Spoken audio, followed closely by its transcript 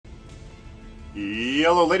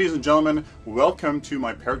Hello ladies and gentlemen, welcome to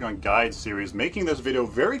my Paragon Guides series, making this video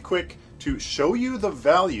very quick to show you the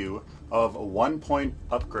value of 1-point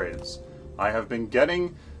upgrades. I have been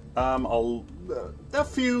getting a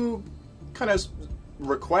few kind of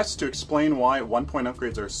requests to explain why 1-point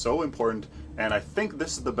upgrades are so important, and I think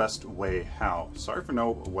this is the best way how. Sorry for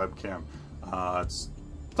no webcam,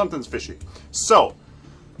 something's fishy. So,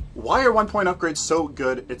 why are 1-point upgrades so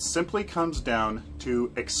good? It simply comes down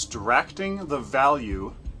to extracting the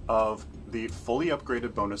value of the fully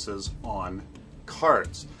upgraded bonuses on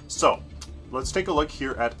cards. So, let's take a look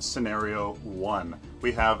here at scenario 1.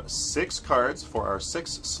 We have 6 cards for our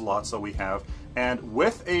 6 slots that we have, and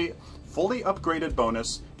with a fully upgraded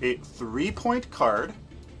bonus, a 3-point card,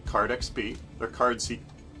 card XP, or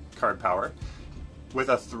card power, with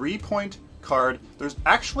a 3-point card, there's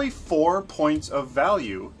actually 4 points of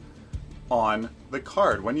value on the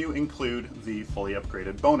card when you include the fully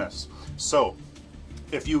upgraded bonus. So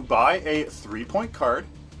if you buy a 3-point card,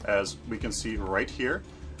 as we can see right here,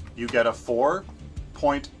 you get a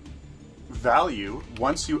 4-point value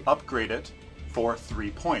once you upgrade it for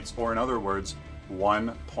 3 points, or in other words,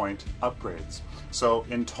 1-point upgrades. So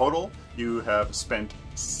in total you have spent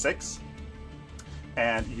 6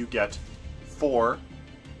 and you get 4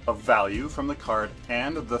 of value from the card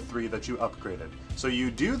and the 3 that you upgraded. So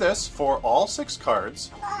you do this for all 6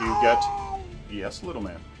 cards. You get, yes, little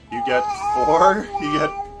man. You get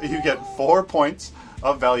 4 points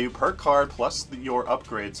of value per card plus your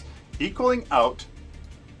upgrades, equaling out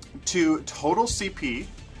to total CP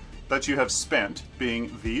that you have spent,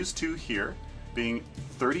 being these two here, being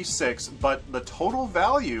 36, but the total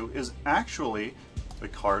value is actually the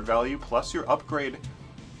card value plus your upgrade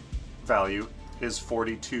value is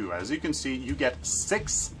 42. As you can see, you get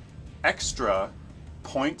 6 extra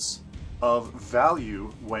points of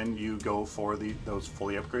value when you go for those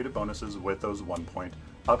fully upgraded bonuses with those 1-point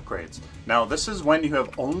upgrades. Now this is when you have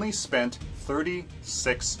only spent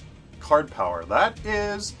 36 card power. That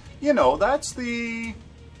is, you know, that's the,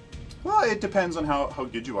 well, it depends on how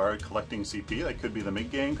good you are at collecting CP. That could be the mid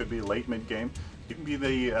game, could be late mid game, it can be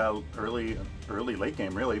the early late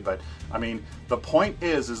game really, but I mean the point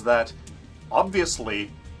is that obviously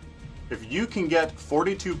if you can get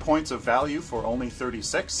 42 points of value for only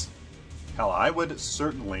 36, hell, I would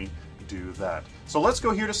certainly do that. So let's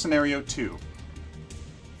go here to scenario 2.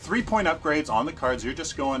 3-point upgrades on the cards. You're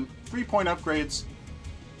just going 3-point upgrades,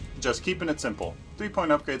 just keeping it simple.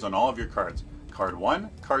 3-point upgrades on all of your cards. Card 1,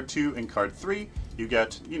 card 2, and card 3. You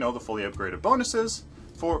get, you know, the fully upgraded bonuses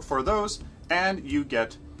for those, and you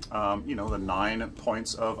get you know, the 9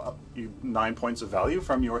 points of value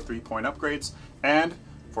from your 3-point upgrades, and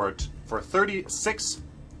for 36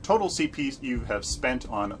 total CP you have spent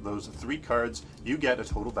on those 3 cards, you get a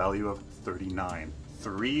total value of 39.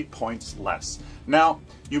 3 points less. Now,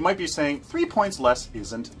 you might be saying 3 points less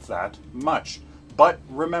isn't that much, but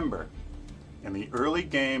remember, in the early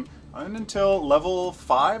game and until level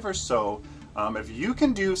 5 or so, if you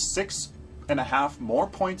can do 6.5 more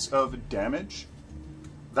points of damage,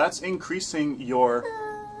 that's increasing your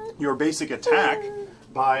basic attack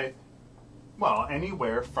by, well,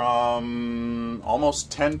 anywhere from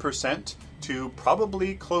almost 10% to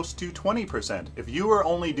probably close to 20%. If you are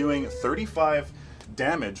only doing 35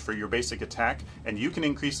 damage for your basic attack and you can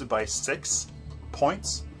increase it by 6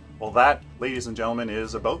 points, well, that, ladies and gentlemen,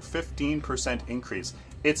 is about 15% increase.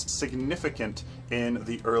 It's significant in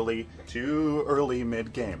the early to early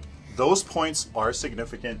mid game. Those points are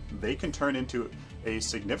significant. They can turn into a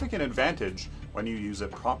significant advantage when you use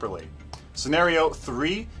it properly. Scenario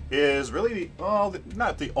 3 is really, well,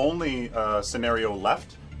 not the only scenario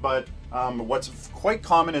left, but what's quite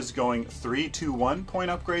common is going 3 to 1-point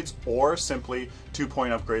upgrades, or simply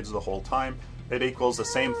 2-point upgrades the whole time. It equals the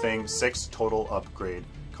same thing, 6 total upgrade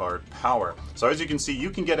card power. So as you can see, you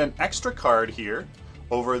can get an extra card here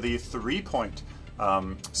over the 3-point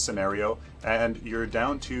scenario, and you're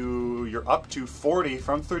up to 40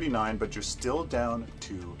 from 39, but you're still down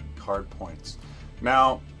 2 card points.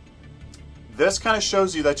 Now, this kind of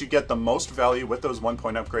shows you that you get the most value with those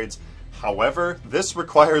 1-point upgrades. However, this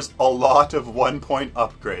requires a lot of 1-point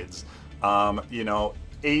upgrades. You know,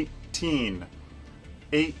 18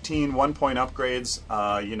 1-point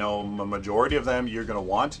upgrades, you know, a majority of them you're going to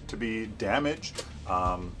want to be damage.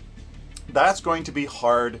 That's going to be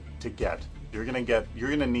hard to get. You're going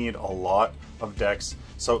to need a lot of decks.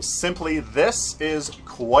 So simply, this is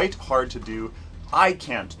quite hard to do. I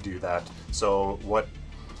can't do that. So what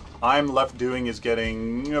I'm left doing is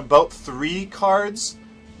getting about 3 cards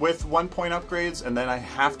with 1-point upgrades, and then I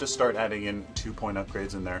have to start adding in 2-point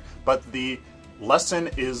upgrades in there. But the lesson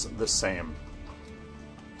is the same.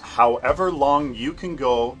 however long you can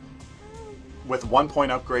go with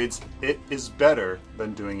 1-point upgrades, it is better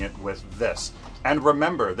than doing it with this. And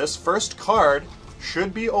remember, this first card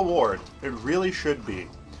should be a ward. It really should be.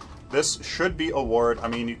 This should be a ward. I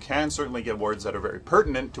mean, you can certainly get wards that are very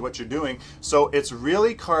pertinent to what you're doing. So it's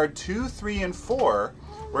really card 2, 3, and 4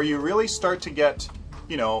 where you really start to get,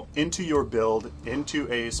 you know, into your build, into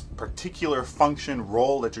a particular function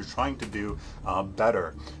role that you're trying to do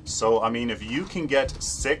better. So, I mean, if you can get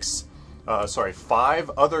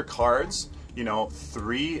 5 other cards, you know,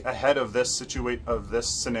 3 ahead of this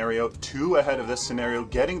scenario, 2 ahead of this scenario,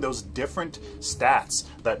 getting those different stats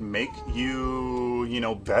that make you, you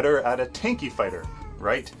know, better at a tanky fighter,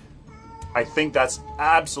 right? I think that's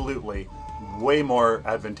absolutely way more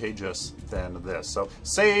advantageous than this. So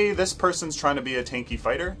say this person's trying to be a tanky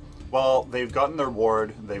fighter. Well, they've gotten their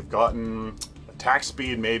ward, they've gotten attack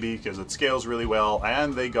speed maybe because it scales really well,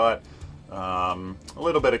 and they got a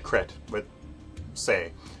little bit of crit with,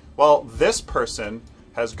 say. Well, this person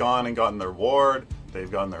has gone and gotten their ward,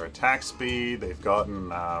 they've gotten their attack speed, they've got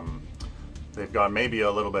maybe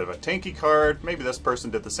a little bit of a tanky card. Maybe this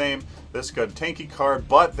person did the same. This got a tanky card,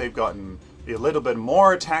 but they've gotten a little bit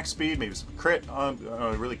more attack speed, maybe some crit on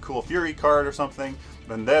a really cool fury card or something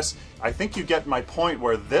than this. I think you get my point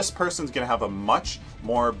where this person's going to have a much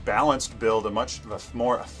more balanced build, a much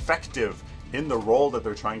more effective in the role that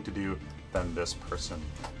they're trying to do than this person.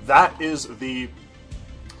 That is the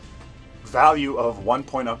value of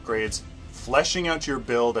 1-point upgrades, fleshing out your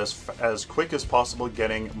build as quick as possible,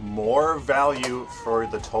 getting more value for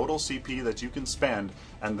the total CP that you can spend,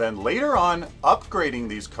 and then later on upgrading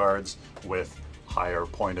these cards with higher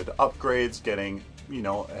pointed upgrades, getting, you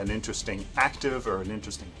know, an interesting active or an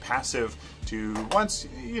interesting passive to once,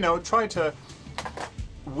 you know, try to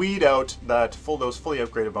weed out those fully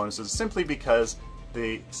upgraded bonuses simply because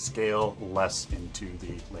they scale less into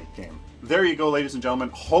the late game. There you go, ladies and gentlemen.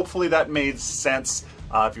 Hopefully that made sense.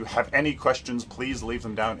 If you have any questions, please leave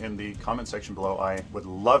them down in the comment section below. I would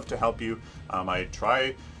love to help you. I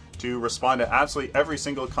try to respond to absolutely every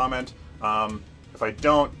single comment. If I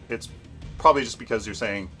don't, it's probably just because you're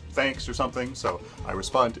saying thanks or something. So I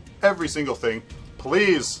respond to every single thing.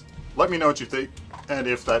 Please let me know what you think and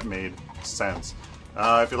if that made sense.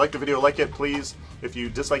 If you liked the video, like it, please. If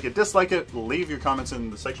you dislike it, leave your comments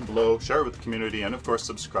in the section below, share it with the community, and of course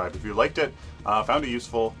subscribe. If you liked it, found it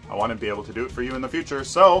useful, I want to be able to do it for you in the future.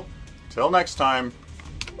 So, till next time,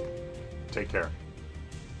 take care.